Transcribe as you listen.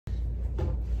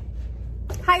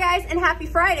Hi guys, and happy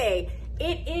Friday.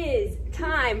 It is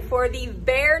time for the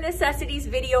Bare Necessities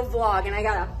video vlog, and I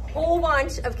got a whole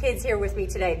bunch of kids here with me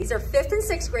today. These are 5th and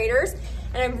 6th graders,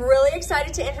 and I'm really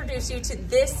excited to introduce you to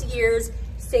this year's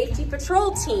Safety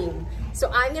Patrol team.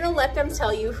 So I'm gonna let them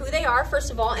tell you who they are,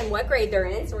 first of all, and what grade they're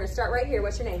in. So we're gonna start right here.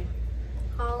 What's your name?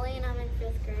 Holly, and I'm in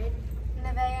 5th grade.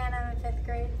 Nevaeh, and I'm in 5th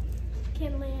grade.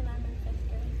 Kinley, and I'm in 5th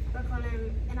grade.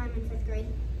 Brooklyn, and I'm in 5th grade.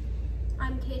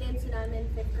 I'm Cadence, and I'm in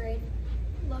 5th grade.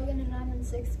 Logan, and I'm in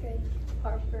 6th grade.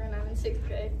 Harper, and I'm in 6th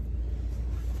grade.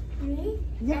 Me?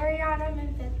 Yeah. Ariana, I'm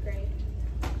in 5th grade.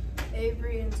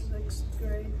 Avery in 6th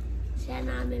grade.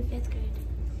 Shanna, I'm in 5th grade.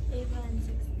 Ava in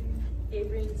 6th grade.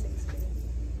 Avery in 6th grade.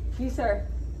 You, sir.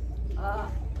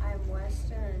 I'm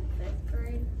Weston in 5th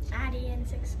grade. Addie in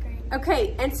 6th grade.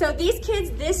 Okay, and so these kids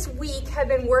this week have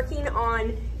been working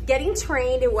on getting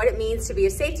trained in what it means to be a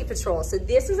safety patrol. So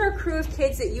this is our crew of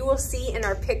kids that you will see in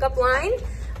our pickup line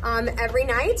every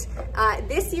night.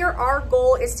 This year, our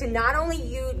goal is to not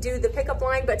only do the pickup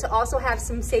line, but to also have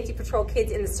some safety patrol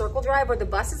kids in the circle drive where the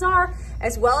buses are,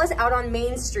 as well as out on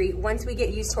Main Street once we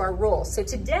get used to our roles. So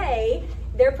today,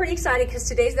 they're pretty excited because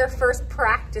today's their first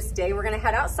practice day. We're gonna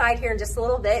head outside here in just a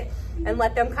little bit and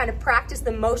let them kind of practice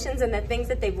the motions and the things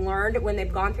that they've learned when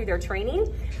they've gone through their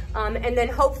training. And then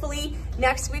hopefully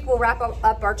next week we'll wrap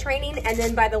up our training, and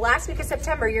then by the last week of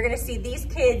September, you're gonna see these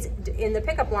kids in the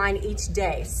pickup line each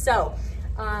day. So,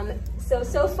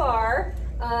 so far,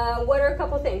 what are a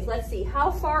couple things? Let's see,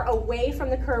 how far away from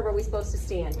the curb are we supposed to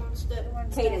stand? One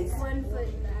step. Cadence. 1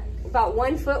 foot back. About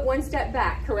 1 foot, 1 step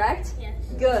back, correct? Yes.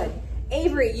 Good.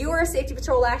 Avery, you were a safety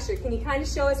patrol last year. Can you kind of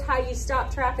show us how you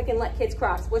stop traffic and let kids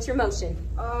cross? What's your motion?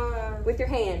 With your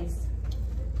hands.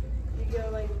 You go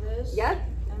like this. Yep.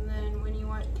 And then when you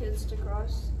want kids to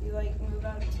cross, you like move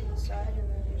out to the side and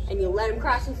then you just... And you let them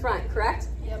cross in front, correct?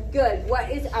 Yep. Good. What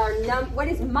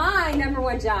is my number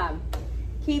one job?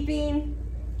 Keeping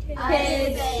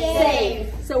kids safe.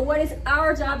 So what is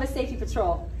our job as safety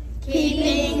patrol?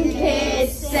 Keeping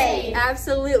kids safe.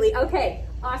 Absolutely. Okay.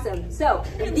 Awesome. So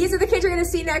these are the kids you're going to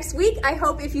see next week. I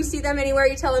hope if you see them anywhere,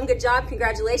 you tell them good job,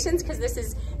 congratulations, because this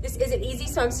isn't easy.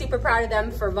 So I'm super proud of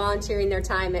them for volunteering their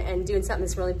time and doing something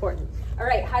that's really important. All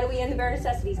right, how do we end the Bare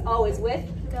Necessities? Always with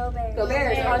Go Bears. Go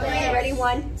Bears. Go On Bears. three. Ready?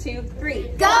 1, 2, 3.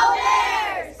 Go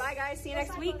Bears! Bye guys. See you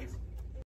next week.